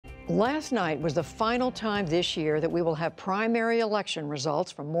Last night was the final time this year that we will have primary election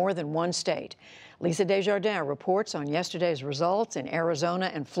results from more than one state. Lisa Desjardins reports on yesterday's results in Arizona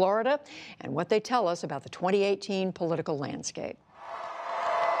and Florida and what they tell us about the 2018 political landscape.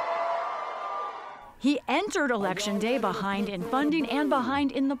 He entered Election Day behind in funding and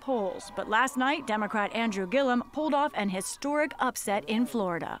behind in the polls. But last night, Democrat Andrew Gillum pulled off an historic upset in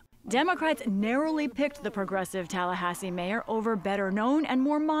Florida. Democrats narrowly picked the progressive Tallahassee mayor over better-known and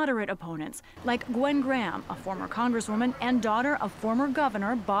more moderate opponents, like Gwen Graham, a former congresswoman and daughter of former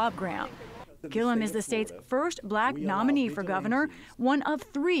Governor Bob Graham. Gillum is the state's first black nominee for governor, one of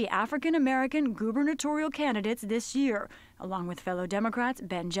 3 African-American gubernatorial candidates this year, along with fellow Democrats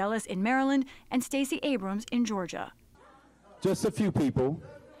Ben Jealous in Maryland and Stacey Abrams in Georgia. Just a few people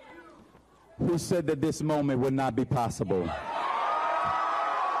who said that this moment would not be possible.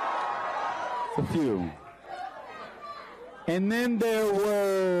 A few. And then there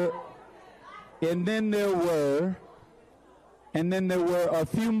were a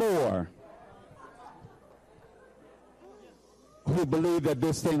few more who believed that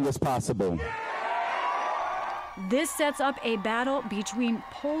this thing was possible. This sets up a battle between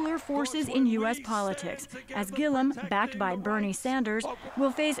polar forces in U.S. politics, as Gillum, backed by Bernie Sanders,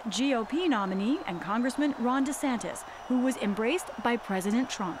 will face GOP nominee and Congressman Ron DeSantis, who was embraced by President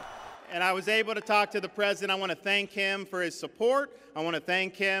Trump. And I was able to talk to the president. I want to thank him for his support. I want to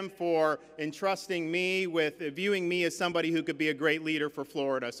thank him for entrusting me with viewing me as somebody who could be a great leader for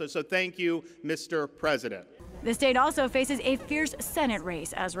Florida. So thank you, Mr. President. The state also faces a fierce Senate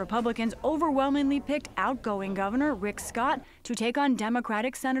race as Republicans overwhelmingly picked outgoing Governor Rick Scott to take on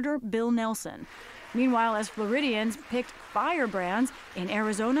Democratic Senator Bill Nelson. Meanwhile, as Floridians picked firebrands, in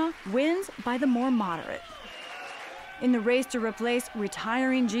Arizona, wins by the more moderate. In the race to replace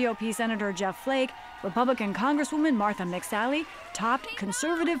retiring GOP Senator Jeff Flake, Republican Congresswoman Martha McSally topped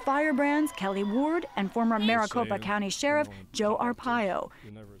conservative firebrands Kelly Ward and former Maricopa County Sheriff Joe Arpaio.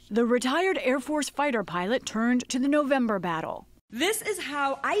 The retired Air Force fighter pilot turned to the November battle. This is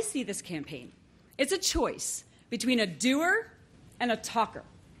how I see this campaign. It's a choice between a doer and a talker,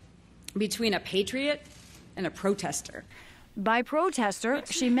 between a patriot and a protester. By protester,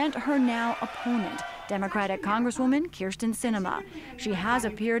 she meant her now opponent, Democratic Congresswoman Kyrsten Sinema. She has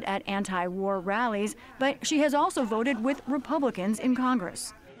appeared at anti-war rallies, but she has also voted with Republicans in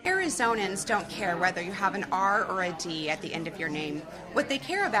Congress. Arizonans don't care whether you have an R or a D at the end of your name. What they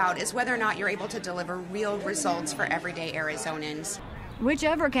care about is whether or not you're able to deliver real results for everyday Arizonans.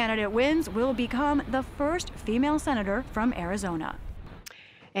 Whichever candidate wins will become the first female senator from Arizona.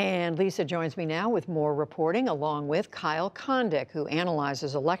 And Lisa joins me now with more reporting, along with Kyle Kondik, who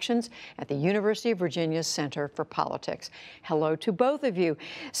analyzes elections at the University of Virginia's Center for Politics. Hello to both of you.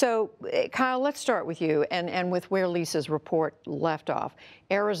 So, Kyle, let's start with you and with where Lisa's report left off.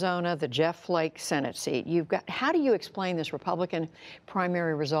 Arizona, the Jeff Flake Senate seat. How do you explain this Republican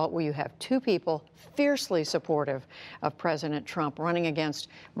primary result where you have 2 people fiercely supportive of President Trump running against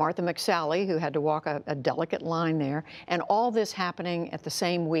Martha McSally, who had to walk a delicate line there, and all this happening at the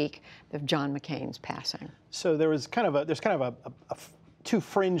same week of John McCain's passing? So there's kind of a 2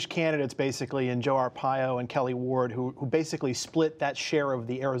 fringe candidates, basically, in Joe Arpaio and Kelly Ward, who basically split that share of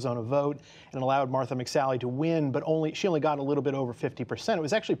the Arizona vote and allowed Martha McSally to win, but she only got a little bit over 50%. It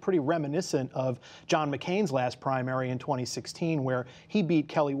was actually pretty reminiscent of John McCain's last primary in 2016, where he beat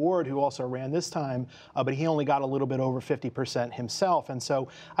Kelly Ward, who also ran this time, but he only got a little bit over 50% himself. And so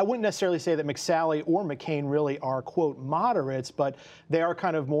I wouldn't necessarily say that McSally or McCain really are, quote, moderates, but they are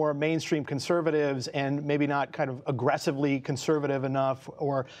kind of more mainstream conservatives and maybe not kind of aggressively conservative enough,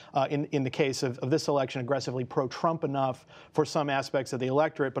 or in the case of this election, aggressively pro-Trump enough for some aspects of the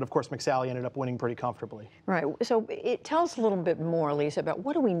electorate. But of course, McSally ended up winning pretty comfortably. Right. So tell us a little bit more, Lisa, about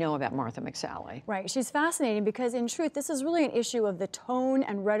what do we know about Martha McSally? Right. She's fascinating because, in truth, this is really an issue of the tone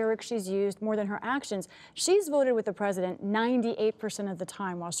and rhetoric she's used more than her actions. She's voted with the president 98% of the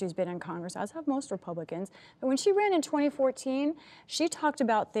time while she's been in Congress, as have most Republicans. But when she ran in 2014, she talked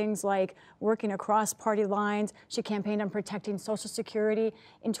about things like working across party lines. She campaigned on protecting Social Security.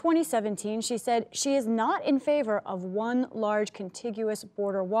 In 2017, she said she is not in favor of one large contiguous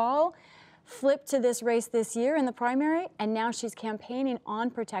border wall. Flipped to this race this year in the primary, and now she's campaigning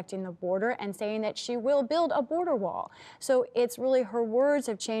on protecting the border and saying that she will build a border wall. So it's really, her words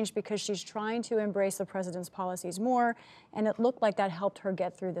have changed because she's trying to embrace the president's policies more, and it looked like that helped her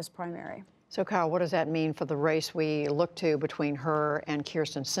get through this primary. So, Kyle, what does that mean for the race we look to between her and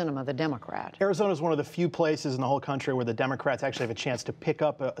Kyrsten Sinema, the Democrat? Arizona is one of the few places in the whole country where the Democrats actually have a chance to pick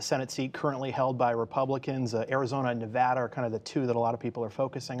up a Senate seat currently held by Republicans. Arizona and Nevada are kind of the two that a lot of people are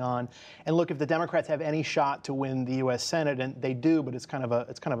focusing on. And look, if the Democrats have any shot to win the U.S. Senate, and they do, but it's kind of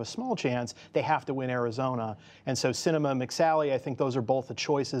a small chance, they have to win Arizona. And so Sinema, McSally, I think those are both the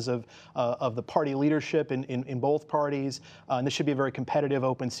choices of the party leadership in both parties. And this should be a very competitive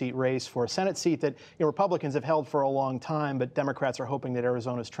open seat race for a Senate seat that Republicans have held for a long time, but Democrats are hoping that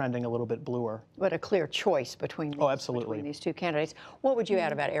Arizona's trending a little bit bluer. But a clear choice between these two candidates. What would you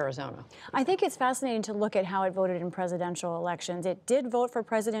add about Arizona? I think it's fascinating to look at how it voted in presidential elections. It did vote for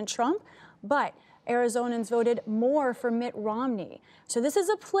President Trump, but Arizonans voted more for Mitt Romney. So this is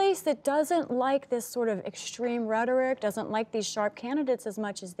a place that doesn't like this sort of extreme rhetoric, doesn't like these sharp candidates as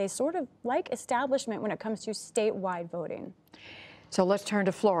much as they sort of like establishment when it comes to statewide voting. So let's turn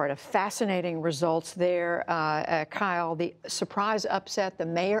to Florida. Fascinating results there. Kyle, the surprise upset, the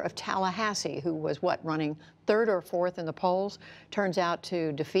mayor of Tallahassee, who was, running third or fourth in the polls, turns out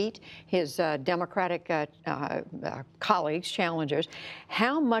to defeat his Democratic colleagues, challengers.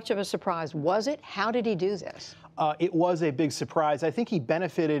 How much of a surprise was it? How did he do this? It was a big surprise. I think he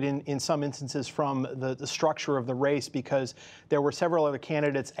benefited in some instances from the structure of the race because there were several other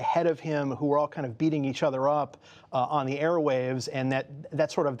candidates ahead of him who were all kind of beating each other up on the airwaves, and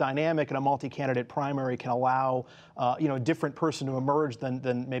that sort of dynamic in a multi-candidate primary can allow a different person to emerge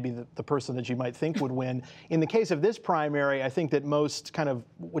than maybe the person that you might think would win. In the case of this primary, I think that most kind of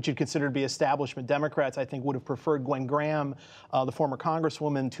what you'd consider to be establishment Democrats, I think, would have preferred Gwen Graham, the former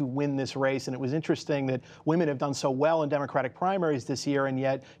congresswoman, to win this race. And it was interesting that women have done so well in Democratic primaries this year, and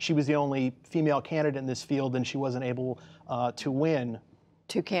yet she was the only female candidate in this field, and she wasn't able to win.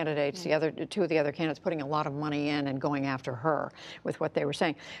 Two candidates, two of the other candidates putting a lot of money in and going after her with what they were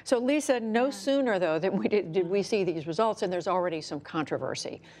saying. So, Lisa, no sooner, though, than did we see these results, and there's already some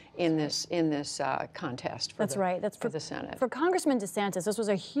controversy in this contest for the Senate. For Congressman DeSantis, this was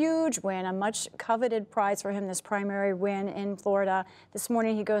a huge win, a much coveted prize for him, this primary win in Florida. This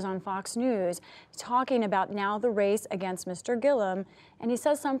morning he goes on Fox News talking about now the race against Mr. Gillum, and he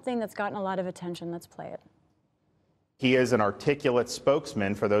says something that's gotten a lot of attention. Let's play it. He is an articulate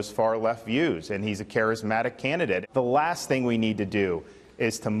spokesman for those far-left views, and he's a charismatic candidate. The last thing we need to do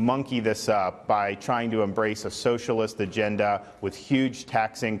is to monkey this up by trying to embrace a socialist agenda with huge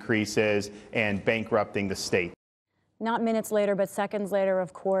tax increases and bankrupting the state. Not minutes later, but seconds later,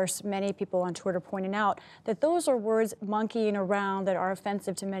 of course, many people on Twitter pointed out that those are words monkeying around that are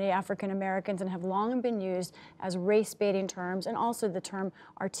offensive to many African Americans and have long been used as race-baiting terms, and also the term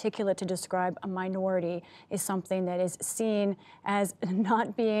articulate to describe a minority is something that is seen as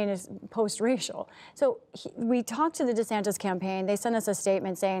not being as post-racial. So we talked to the DeSantis campaign. They sent us a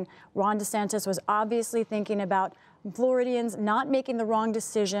statement saying Ron DeSantis was obviously thinking about Floridians not making the wrong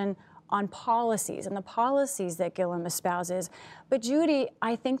decision on policies and the policies that Gillum espouses. But Judy,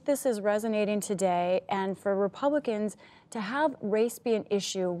 I think this is resonating today, and for Republicans to have race be an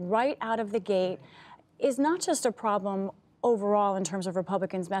issue right out of the gate is not just a problem overall in terms of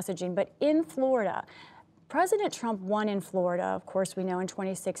Republicans' messaging, but in Florida. President Trump won in Florida, of course, we know, in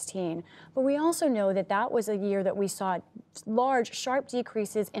 2016. But we also know that that was a year that we saw large, sharp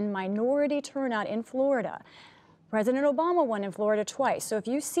decreases in minority turnout in Florida. President Obama won in Florida twice. So if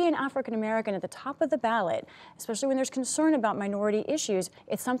you see an African American at the top of the ballot, especially when there's concern about minority issues,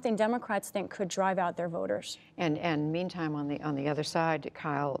 it's something Democrats think could drive out their voters. And meantime, on the other side,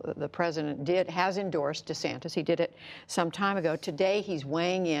 Kyle, the president has endorsed DeSantis. He did it some time ago. Today, he's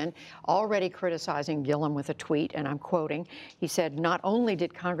weighing in, already criticizing Gillum with a tweet, and I'm quoting. He said, "Not only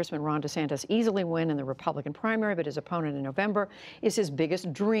did Congressman Ron DeSantis easily win in the Republican primary, but his opponent in November is his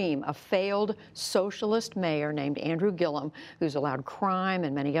biggest dream, a failed socialist mayor named Andrew Gillum, who's allowed crime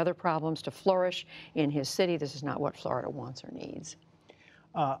and many other problems to flourish in his city. This is not what Florida wants or needs."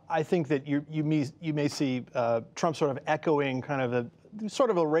 I think that you may see Trump sort of echoing kind of a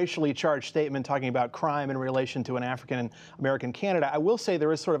racially charged statement talking about crime in relation to an African-American candidate. I will say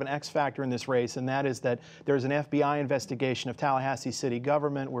there is sort of an X factor in this race, and that is that there's an FBI investigation of Tallahassee city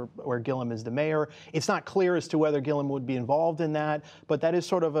government where Gillum is the mayor. It's not clear as to whether Gillum would be involved in that, but that is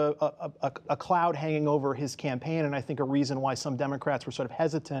sort of a cloud hanging over his campaign, and I think a reason why some Democrats were sort of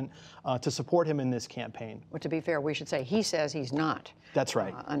hesitant to support him in this campaign. Well, to be fair, we should say he says he's not. That's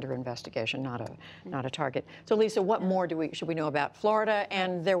right. Under investigation, not a target. So, Lisa, what more should we know about Florida? Florida,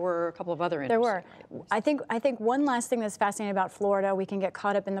 and there were a couple of other There were. races. I think one last thing that's fascinating about Florida, we can get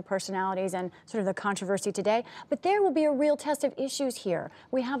caught up in the personalities and sort of the controversy today, but there will be a real test of issues here.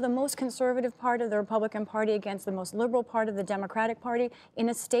 We have the most conservative part of the Republican Party against the most liberal part of the Democratic Party in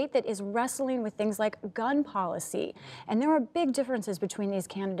a state that is wrestling with things like gun policy. And there are big differences between these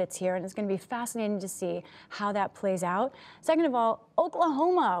candidates here, and it's going to be fascinating to see how that plays out. Second of all,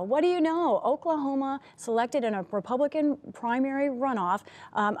 Oklahoma. What do you know? Oklahoma selected in a Republican primary runoff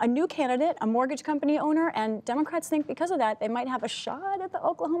a new candidate, a mortgage company owner, and Democrats think because of that they might have a shot at the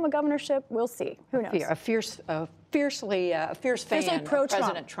Oklahoma governorship. We'll see. Who knows? A fierce fan pro-Trump. of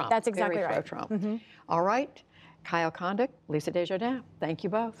President Trump. That's exactly Very right. pro-Trump. All right. Kyle Kondik, Lisa Desjardins, thank you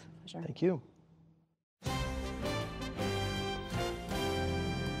both. Thank you.